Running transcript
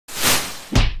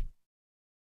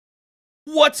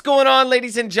What's going on,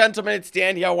 ladies and gentlemen? It's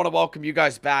Dan here. I want to welcome you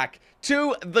guys back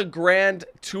to the Grand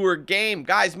Tour game.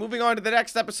 Guys, moving on to the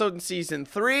next episode in Season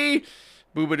 3.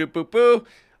 Boo-ba-doo-boo-boo.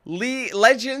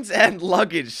 Legends and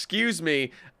Luggage, excuse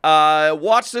me.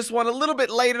 Watched this one a little bit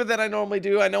later than I normally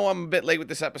do. I know I'm a bit late with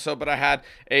this episode, but I had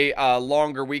a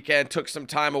longer weekend. Took some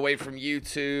time away from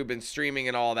YouTube and streaming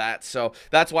and all that. So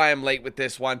that's why I'm late with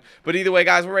this one. But either way,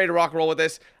 guys, we're ready to rock and roll with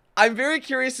this. I'm very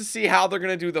curious to see how they're going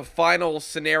to do the final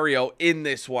scenario in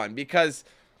this one, because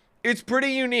it's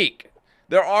pretty unique.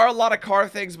 There are a lot of car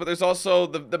things, but there's also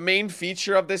the main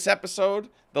feature of this episode,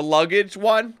 the luggage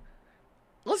one.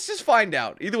 Let's just find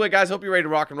out. Either way, guys, hope you're ready to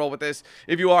rock and roll with this.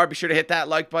 If you are, be sure to hit that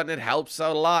like button. It helps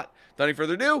out a lot. Without any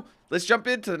further ado, let's jump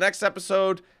into the next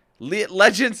episode,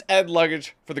 Legends and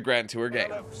Luggage for the Grand Tour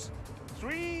game.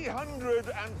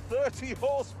 330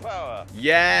 horsepower.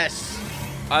 Yes.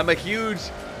 I'm a huge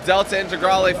Delta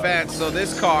Integrale fan, so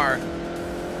this car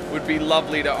would be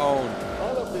lovely to own.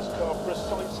 I love this car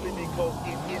precisely because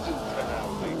it isn't an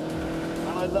Audi,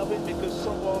 and I love it because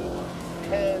someone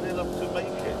cared enough to make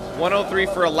it. 103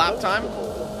 for a lap time?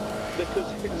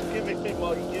 Because it's giving me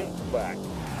my youth back.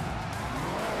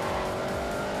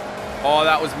 Oh,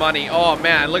 that was money. Oh,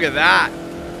 man, look at that.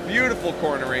 Beautiful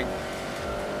cornering.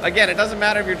 Again, it doesn't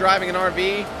matter if you're driving an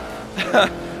RV.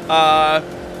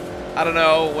 I don't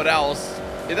know what else.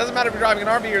 It doesn't matter if you're driving an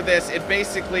RV or this. It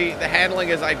basically, the handling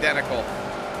is identical.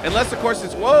 Unless, of course,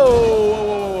 it's,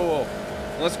 whoa.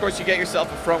 Unless, of course, you get yourself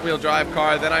a front-wheel drive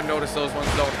car. Then I've noticed those ones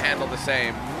don't handle the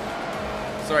same.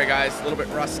 Sorry, guys. A little bit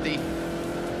rusty.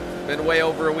 Been way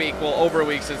over a week. Well, over a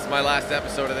week since my last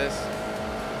episode of this.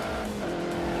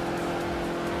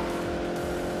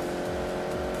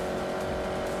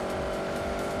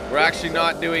 We're actually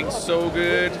not doing so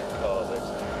good.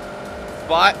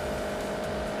 But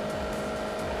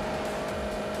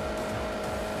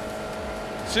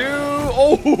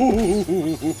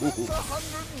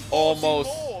almost.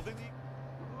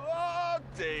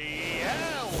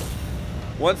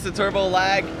 Once the turbo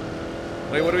lag.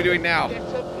 Wait, what are we doing now?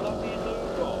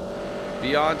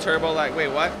 Beyond turbo lag. Wait,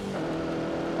 what?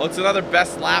 Oh, it's another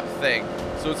best lap thing.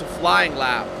 So it's a flying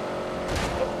lap.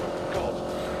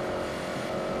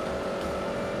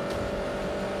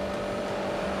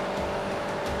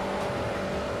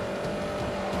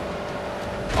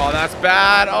 Oh, that's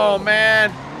bad. Oh,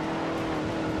 man.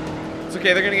 It's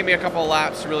okay. They're going to give me a couple of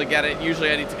laps to really get it. Usually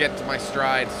I need to get to my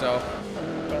stride, so.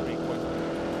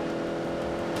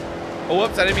 Oh,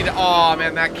 whoops. I didn't mean to. Oh,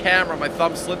 man, that camera. My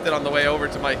thumb slipped it on the way over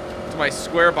to my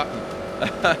square button.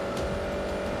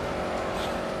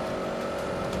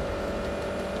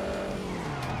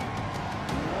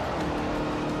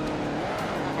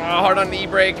 Oh, hard on the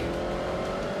e-brake.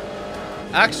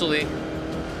 Actually,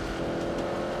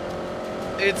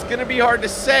 it's gonna be hard to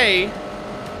say.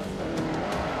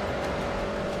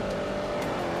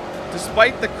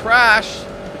 Despite the crash,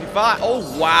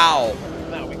 oh wow,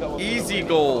 easy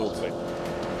gold.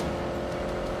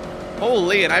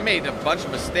 Holy, and I made a bunch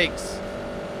of mistakes.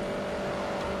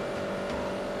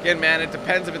 Again, man, it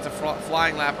depends if it's a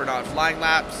flying lap or not. Flying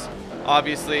laps,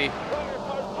 obviously,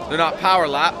 they're not power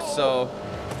laps, so.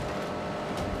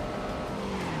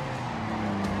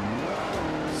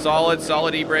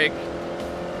 Solid e-brake.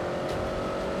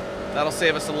 That'll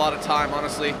save us a lot of time,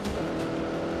 honestly.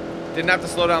 Didn't have to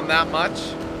slow down that much.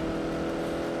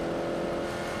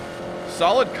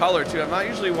 Solid color, too. I'm not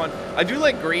usually one. I do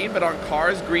like green, but on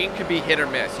cars, green can be hit or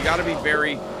miss. You got to be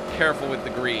very careful with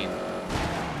the green,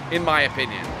 in my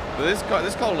opinion. But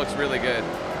this color looks really good.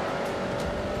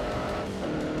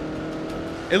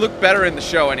 It looked better in the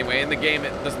show, anyway. In the game,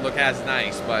 it doesn't look as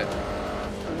nice, but.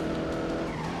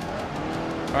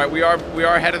 All right, we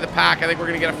are ahead of the pack. I think we're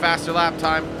gonna get a faster lap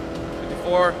time.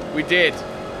 54. We did,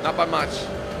 not by much.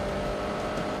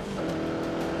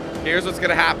 Here's what's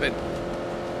gonna happen.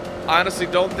 I honestly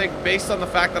don't think, based on the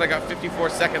fact that I got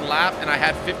 54-second lap and I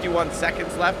had 51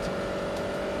 seconds left,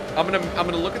 I'm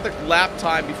gonna look at the lap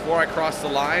time before I cross the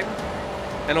line,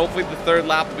 and hopefully the third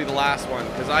lap will be the last one,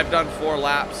 because I've done 4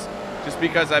 laps just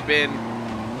because I've been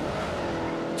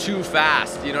too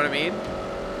fast. You know what I mean?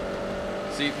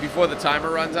 See, before the timer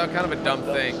runs out, kind of a dumb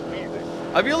thing.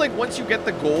 I feel like once you get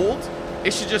the gold,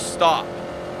 it should just stop.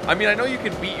 I mean, I know you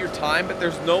can beat your time, but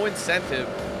there's no incentive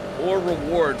or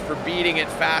reward for beating it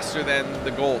faster than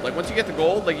the gold. Like, once you get the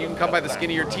gold, like, you can come by the skin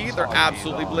of your teeth or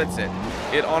absolutely blitz it.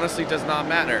 It honestly does not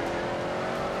matter.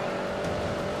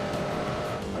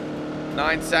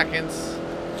 9 seconds.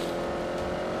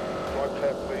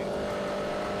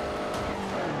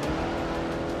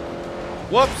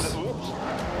 Whoops.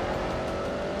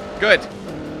 Good.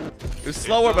 It was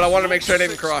slower, but I wanted to make sure I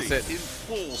didn't cross it. In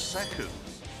 4 seconds.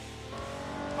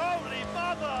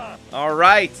 All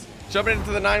right, jumping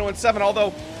into the 917.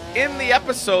 Although in the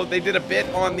episode they did a bit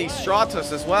on the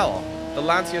Stratos as well, the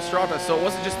Lancia Stratos. So it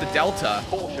wasn't just the Delta.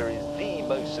 Porsche is the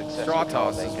most successful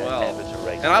Stratos as well. ever to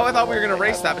race. And I thought we were gonna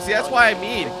race that, but see, that's why I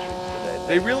mean,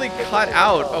 they really cut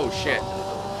out. Oh shit,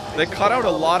 they cut out a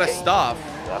lot of stuff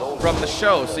from the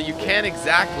show, so you can't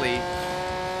exactly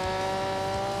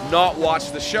not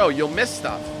watch the show. You'll miss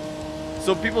stuff.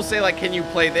 So people say like, can you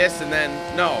play this? And then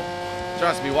no,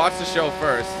 trust me, watch the show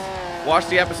first. Watch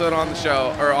the episode on the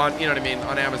show, or on, you know what I mean,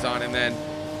 on Amazon, and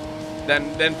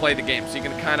then play the game, so you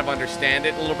can kind of understand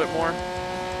it a little bit more.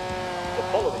 The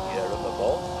following year at Le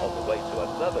Mans, on the way to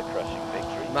another crushing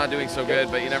victory. Not doing so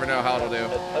good, but you never know how it'll do.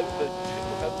 At over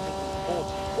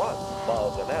 241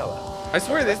 miles an hour. I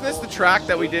swear, isn't this the track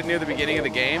that we did near the beginning of the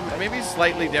game? Maybe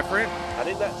slightly different. And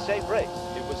in that same race,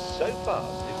 it was so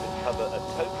fast it would cover a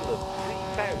total of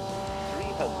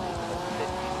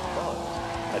 3,350 miles.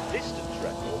 A distance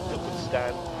record that would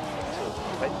stand until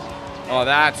 2010. Oh,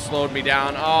 that slowed me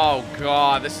down. Oh,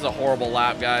 God. This is a horrible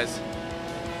lap, guys.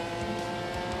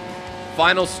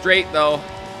 Final straight, though.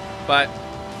 But,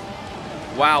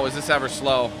 wow, is this ever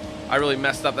slow. I really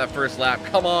messed up that first lap.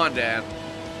 Come on, Dan.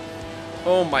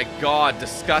 Oh, my God.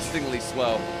 Disgustingly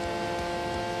slow.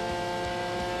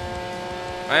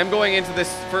 I am going into this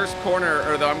first corner,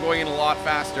 or though I'm going in a lot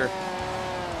faster.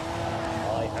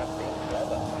 I have been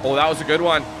clever. Oh, that was a good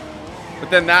one. But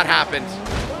then that happened.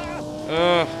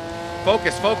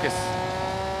 Focus, focus.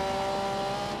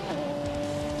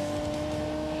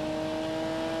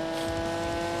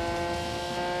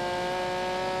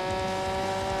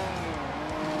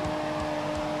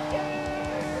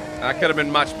 That could have been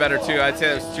much better too. I'd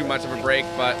say that was too much of a break,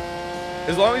 but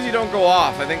as long as you don't go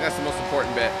off, I think that's the most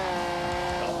important bit.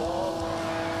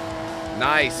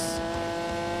 Nice.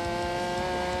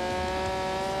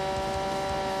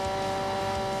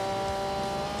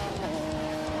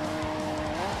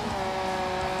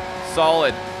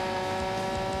 Solid.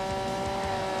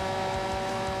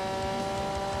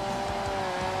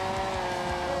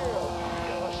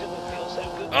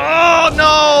 Oh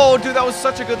no, dude, that was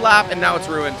such a good lap, and now it's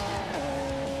ruined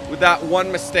with that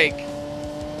one mistake.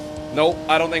 Nope,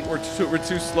 I don't think we're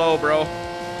too slow, bro.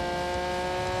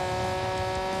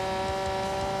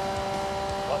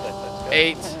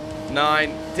 Eight,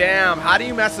 9. Damn, how do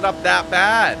you mess it up that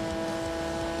bad?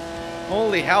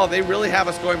 Holy hell, they really have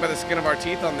us going by the skin of our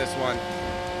teeth on this one.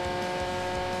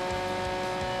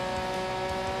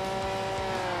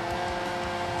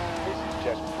 This is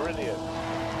just brilliant.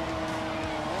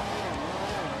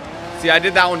 See, I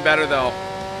did that one better, though.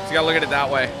 So you gotta look at it that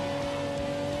way.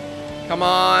 Come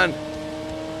on.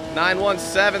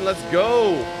 917, let's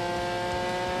go.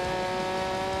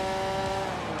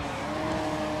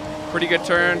 Pretty good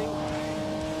turn.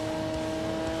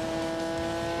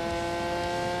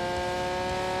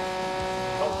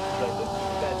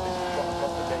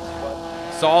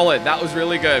 Solid. That was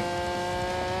really good.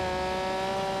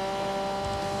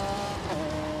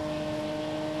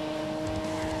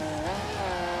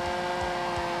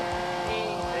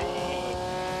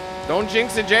 Don't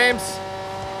jinx it, James.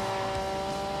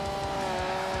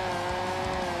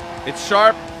 It's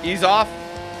sharp. Ease off.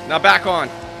 Now back on.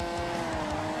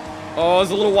 Oh, it's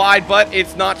a little wide, but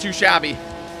it's not too shabby.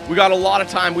 We got a lot of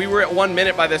time. We were at 1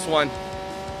 minute by this one.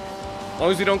 As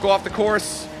long as we don't go off the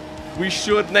course, we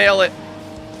should nail it.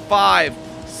 5,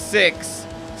 6,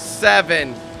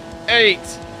 7, 8.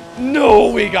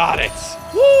 No, we got it.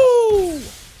 Woo!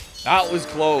 That was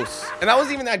close. And that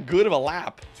wasn't even that good of a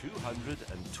lap.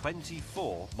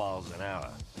 224 miles an hour.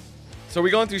 So are we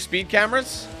going through speed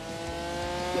cameras?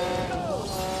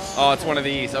 Oh, it's one of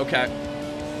these. Okay.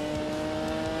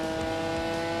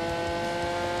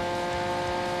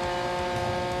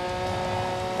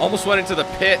 Almost went into the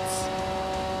pits.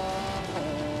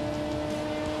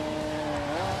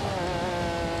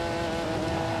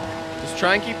 Just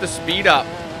try and keep the speed up.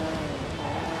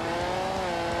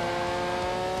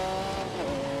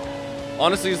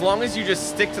 Honestly, as long as you just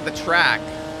stick to the track.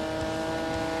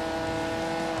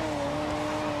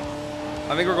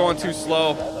 I think we're going too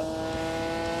slow.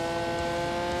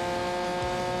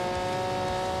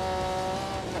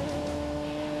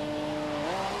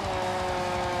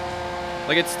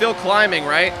 Like, it's still climbing,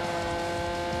 right?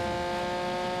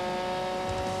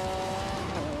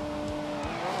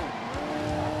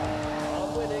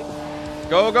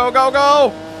 Go, go, go,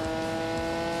 go!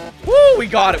 Woo, we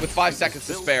got it with 5 seconds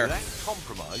to spare.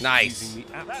 Nice.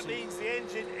 That means the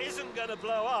engine isn't going to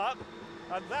blow up,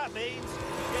 and that means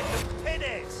you get to pin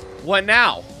it. What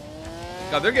now?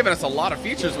 God, they're giving us a lot of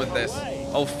features with this.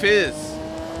 Oh, fizz.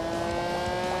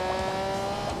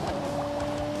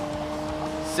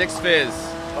 6 fizz.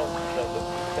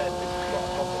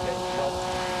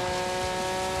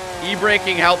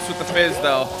 E-braking helps with the fizz,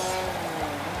 though.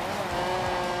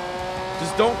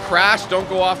 Just don't crash. Don't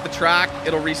go off the track.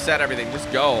 It'll reset everything.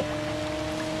 Just go.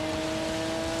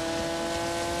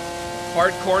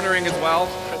 Hard cornering as well.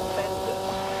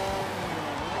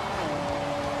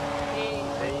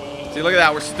 See, look at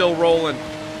that. We're still rolling.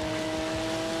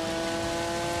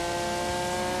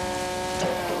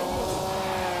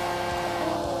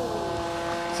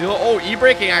 See, oh,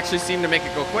 e-braking actually seemed to make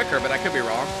it go quicker, but I could be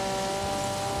wrong.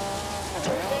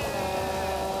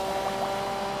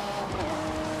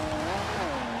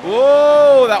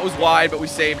 Whoa, that was wide, but we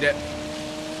saved it.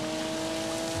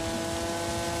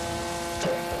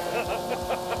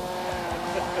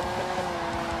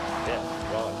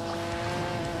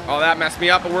 Oh, that messed me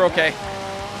up, but we're okay.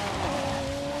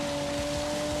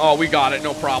 Oh, we got it,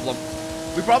 no problem.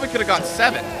 We probably could have got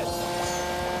 7.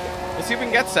 Let's see if we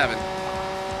can get 7.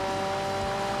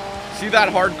 See that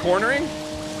hard cornering?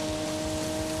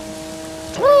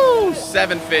 Woo!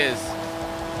 7 fizz.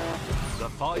 The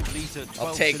 5-litre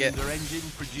 12-cylinder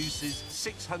engine produces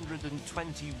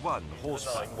 621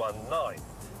 horsepower. 919.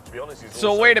 To be honest,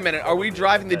 so wait a minute. Are we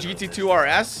driving the GT2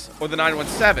 RS or the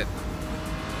 917?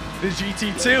 The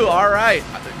GT2. All right.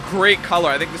 Great color.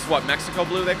 I think this is what, Mexico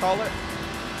blue they call it?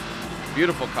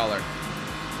 Beautiful color.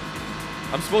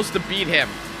 I'm supposed to beat him.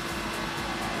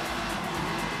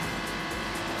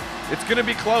 It's going to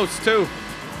be close, too.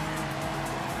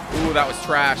 Ooh, that was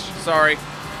trash. Sorry.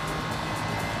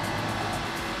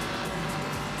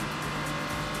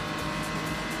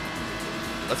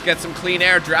 Let's get some clean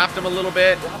air. Draft him a little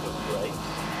bit.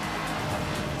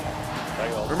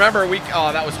 Remember,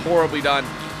 oh, that was horribly done.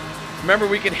 Remember,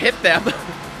 we can hit them.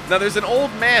 Now, there's an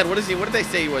old man. What is he? What did they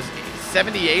say he was?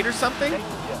 78 or something?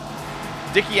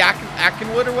 Dickie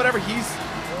Atkinwood or whatever. He's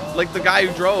like the guy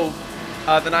who drove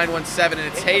the 917 in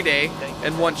its heyday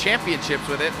and won championships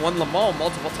with it. Won Le Mans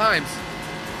multiple times.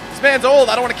 This man's old.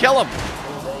 I don't want to kill him.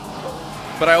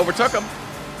 But I overtook him.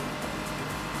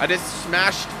 I just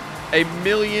smashed a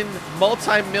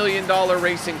multi-million-dollar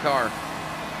racing car.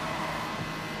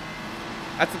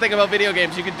 That's the thing about video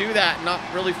games. You can do that and not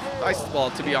really... well,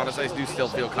 to be honest, I do still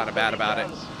feel kind of bad about it.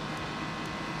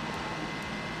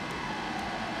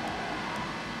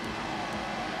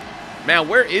 Man,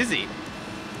 where is he?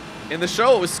 In the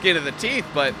show, it was skin of the teeth,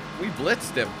 but we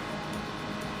blitzed him.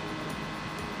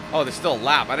 Oh, there's still a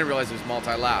lap. I didn't realize it was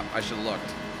multi-lap. I should have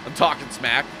looked. I'm talking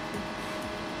smack.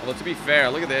 Although, to be fair,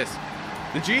 look at this.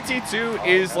 The GT2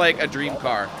 is like a dream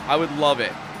car. I would love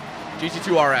it.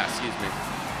 GT2 RS, excuse me.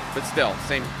 But still,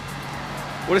 same.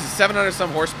 What is it, 700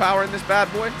 some horsepower in this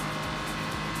bad boy?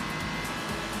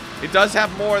 It does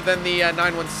have more than the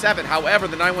 917. However,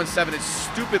 the 917 is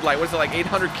stupid light. What is it, like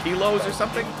 800 kilos or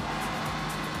something?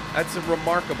 That's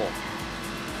remarkable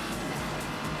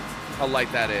how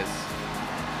light that is.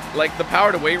 Like the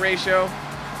power to weight ratio,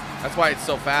 that's why it's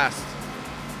so fast.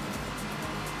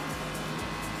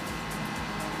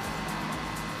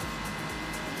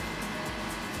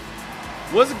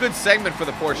 Was a good segment for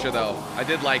the Porsche, though. I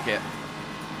did like it.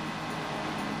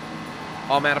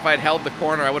 Oh, man, if I had held the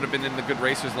corner, I would have been in the good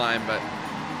racer's line, but...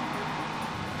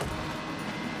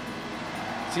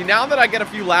 See, now that I get a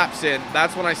few laps in,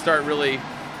 that's when I start really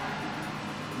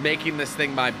making this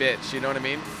thing my bitch. You know what I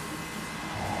mean?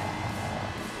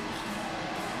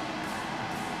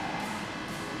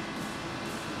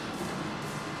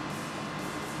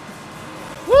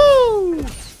 Woo!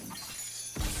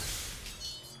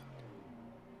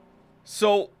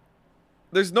 So,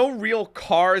 there's no real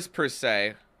cars per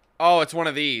se. Oh, it's one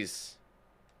of these.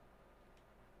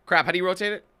 Crap, how do you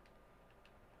rotate it?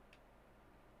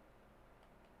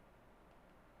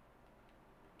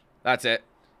 That's it.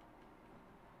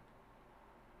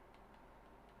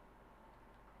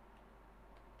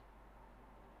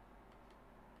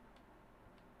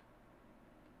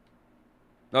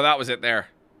 No, that was it there.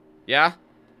 Yeah?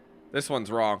 This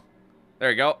one's wrong. There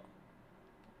you go.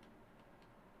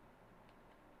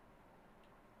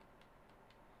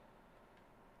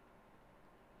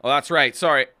 Oh, that's right.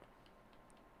 Sorry.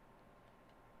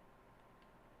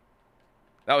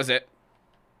 That was it.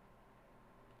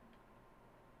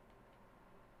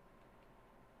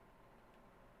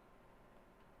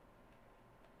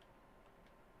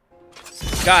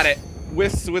 Got it.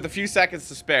 With a few seconds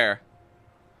to spare.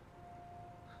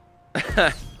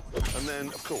 And then,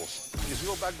 of course, is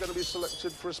your bag going to be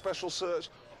selected for a special search?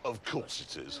 Of course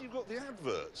it is. You've got the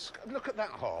adverts. Look at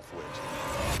that half-wit.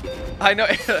 I know.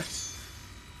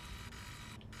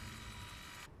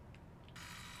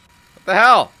 What the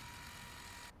hell?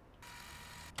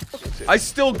 I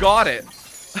still got it.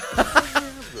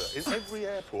 in every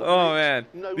airport. Oh man,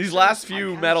 No these sense. last I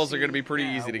few can medals are see going to be pretty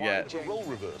now easy to why get. it's a role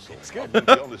reversal. It's good. I'll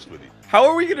be honest with you. How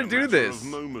are we going to do In a this?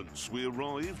 matter of moments, we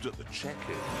arrived at the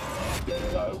check-in.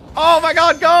 Oh my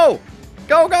god, go!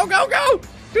 Go, go, go, go!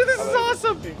 Dude, this is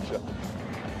awesome!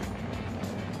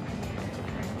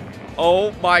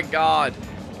 Oh my god.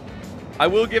 I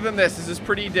will give him this. This is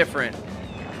pretty different.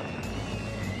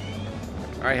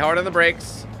 Alright, hard on the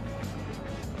brakes.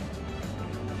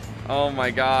 Oh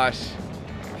my gosh.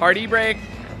 Hard e-brake.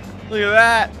 Look at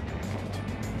that.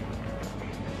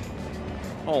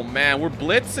 Oh man, we're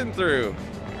blitzing through.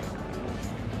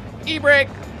 E-brake.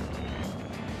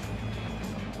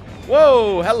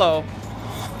 Whoa, hello.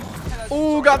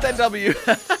 Ooh, got that W.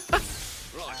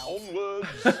 Right, onwards.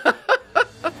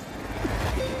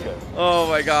 Oh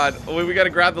my god. Wait, we gotta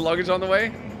grab the luggage on the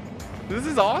way? This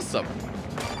is awesome.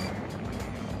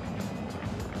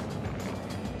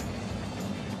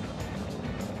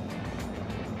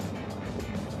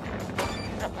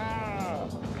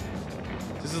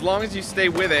 Just as long as you stay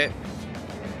with it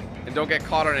and don't get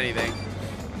caught on anything,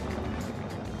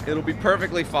 it'll be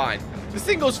perfectly fine. This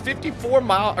thing goes 54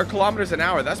 kilometers an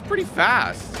hour. That's pretty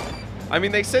fast. I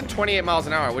mean, they said 28 miles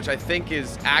an hour, which I think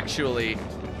is actually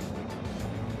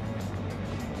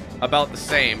about the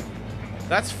same.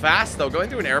 That's fast, though. Going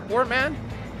through an airport, man?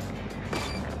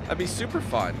 That'd be super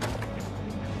fun.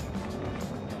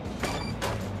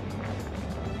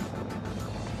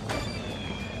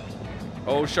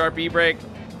 Oh, sharp e-brake.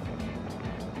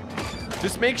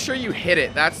 Just make sure you hit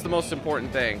it. That's the most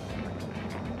important thing.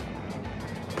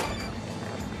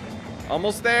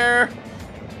 Almost there.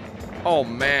 Oh,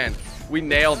 man. We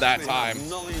nailed that time. 9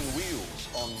 wheels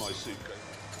on my suitcase.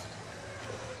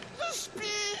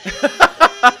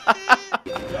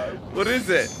 What is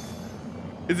it?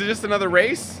 Is it just another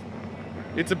race?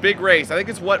 It's a big race. I think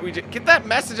it's what we get that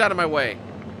message out of my way.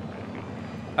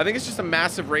 I think it's just a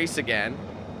massive race again.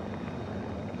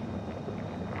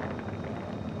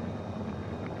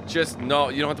 Just no,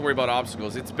 you don't have to worry about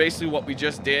obstacles. It's basically what we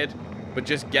just did, but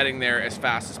just getting there as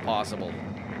fast as possible.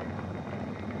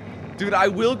 Dude, I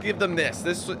will give them this.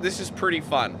 This is pretty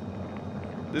fun.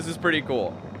 This is pretty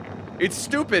cool. It's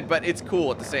stupid, but it's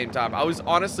cool at the same time. I was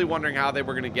honestly wondering how they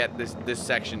were going to get this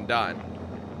section done.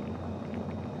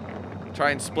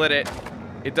 Try and split it.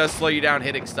 It does slow you down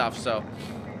hitting stuff, so.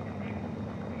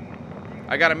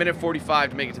 I got 1:45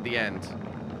 to make it to the end.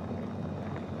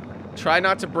 Try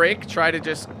not to brake. Try to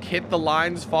just hit the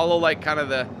lines. Follow like kind of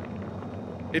the...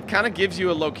 It kind of gives you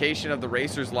a location of the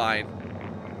racer's line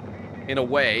in a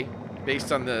way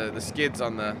based on the skids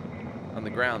on the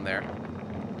ground there.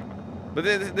 But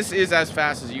this is as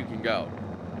fast as you can go.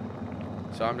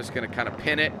 So I'm just going to kind of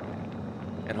pin it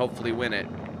and hopefully win it.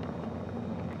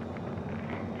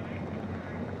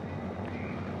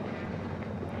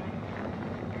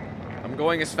 I'm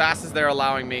going as fast as they're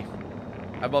allowing me.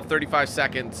 I have about 35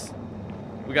 seconds.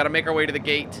 We got to make our way to the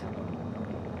gate.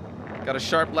 Got a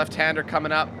sharp left-hander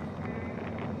coming up.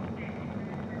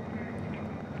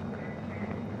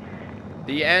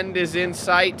 The end is in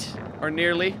sight, or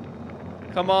nearly.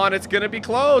 Come on, it's gonna be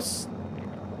close.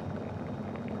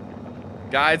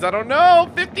 Guys, I don't know.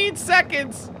 15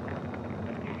 seconds.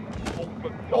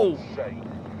 Oh.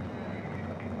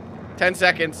 10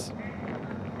 seconds.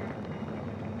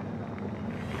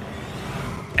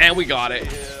 And we got it.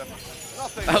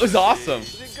 That was awesome.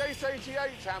 Is it gate 88,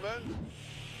 Hammond?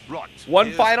 Right.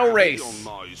 One final race. On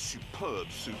my superb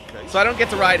suitcase. So I don't get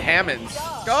to ride Hammonds.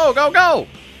 Go, go, go.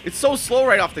 It's so slow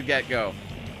right off the get-go.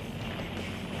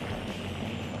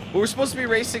 But we're supposed to be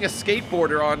racing a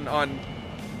skateboarder on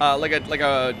like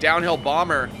a downhill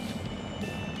bomber.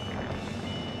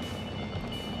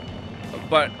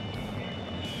 But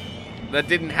that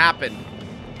didn't happen.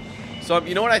 So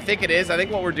you know what I think it is? I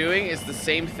think what we're doing is the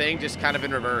same thing, just kind of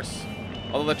in reverse.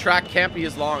 Although the track can't be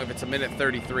as long if it's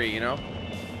 1:33, you know?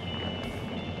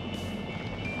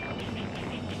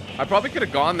 I probably could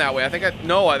have gone that way. I think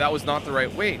no, that was not the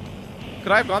right... Wait,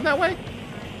 could I have gone that way?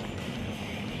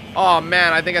 Oh,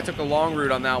 man, I think I took the long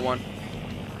route on that one.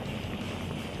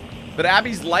 But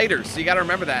Abby's lighter, so you got to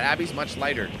remember that. Abby's much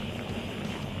lighter.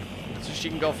 So she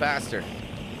can go faster.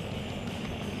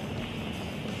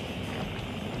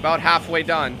 About halfway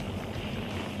done.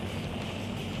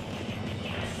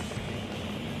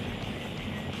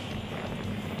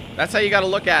 That's how you got to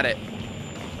look at it.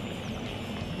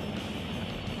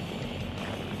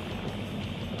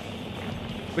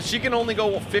 But she can only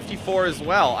go 54 as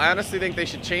well. I honestly think they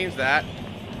should change that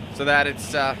so that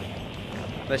it's that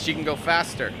she can go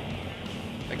faster.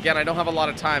 Again, I don't have a lot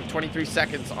of time. 23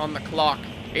 seconds on the clock.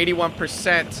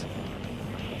 81%.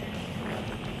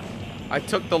 I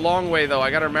took the long way though.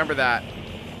 I gotta remember that.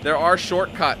 There are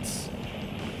shortcuts.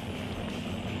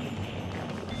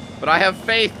 But I have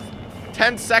faith.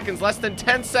 10 seconds, less than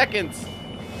 10 seconds.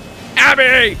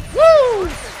 Abby! Woo!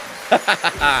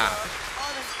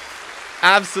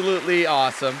 Absolutely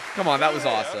awesome. Come on, that was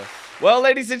awesome. Well,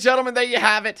 ladies and gentlemen, there you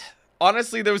have it.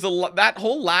 Honestly, there was that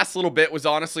whole last little bit was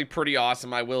honestly pretty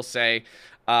awesome, I will say.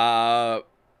 Definitely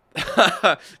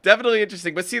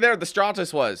interesting. But see there, the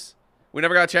Stratos was. We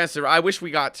never got a chance to. I wish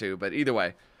we got to, but either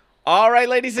way. All right,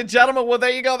 ladies and gentlemen, well,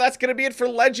 there you go. That's going to be it for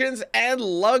Legends and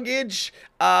Luggage.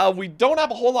 We don't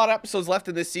have a whole lot of episodes left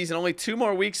in this season. Only 2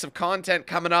 more weeks of content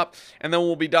coming up, and then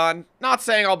we'll be done. Not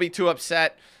saying I'll be too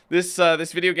upset. This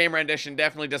video game rendition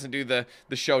definitely doesn't do the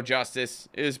show justice.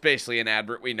 It is basically an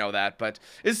advert. We know that, but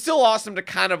it's still awesome to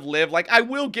kind of live. Like, I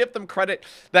will give them credit.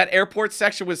 That airport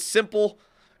section was simple.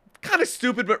 Kind of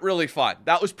stupid, but really fun.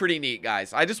 That was pretty neat,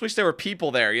 guys. I just wish there were people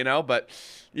there, you know, but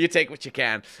you take what you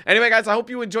can. Anyway, guys, I hope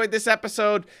you enjoyed this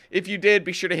episode. If you did,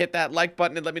 be sure to hit that like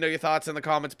button and let me know your thoughts in the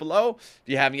comments below. If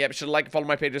you haven't yet, be sure to like and follow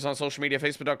my pages on social media,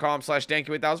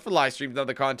 facebook.com/DanQ8000 for live streams and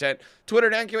other content, Twitter,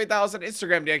 DanQ8000,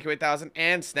 Instagram, DanQ8000,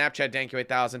 and Snapchat,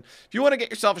 DanQ8000. If you want to get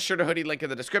yourself a shirt or hoodie, link in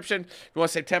the description. If you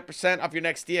want to save 10% off your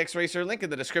next DX Racer, link in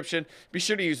the description. Be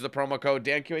sure to use the promo code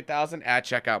DanQ8000 at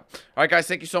checkout. All right, guys,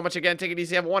 thank you so much again. Take it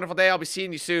easy. Have a wonderful day. I'll be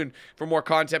seeing you soon for more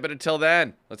content, but until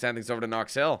then, let's hand things over to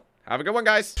Knox Hill. Have a good one,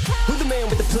 guys. Who's the man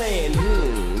with the plan?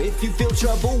 If you feel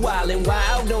trouble, wild and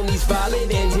wild on these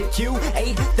violent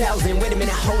DanQ8000. Wait a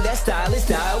minute, hold that stylish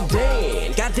style.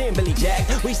 Dan, goddamn Billy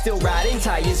Jack, we still riding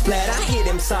tires flat. I hear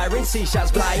them sirens, see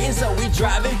shots flying, so we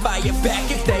driving fire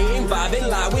back. If they ain't vibing,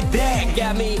 lie with that.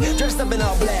 Got me dressed up in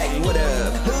all black. What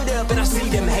up? Hood up, and I see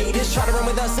them haters try to run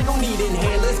with us. They gon' need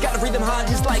inhalers. Gotta breathe them hard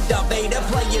just like Darth Vader.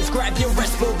 Players, grab your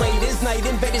respirators. Night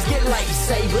invaders get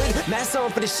lightsabered. Mask on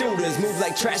for the shooters, move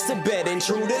like trash to bed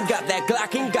intruder. Got that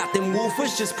Glock and got them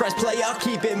woofers. Just press play, I'll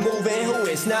keep it moving. Who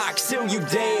is Knox Hill, you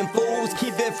damn fools?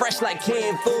 Keep it fresh like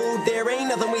canned food. There ain't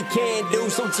nothing we can't do,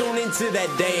 so tune into that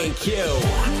DanQ.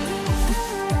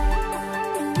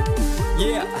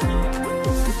 Yeah.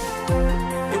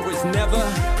 It was never,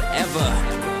 ever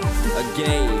a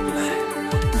game.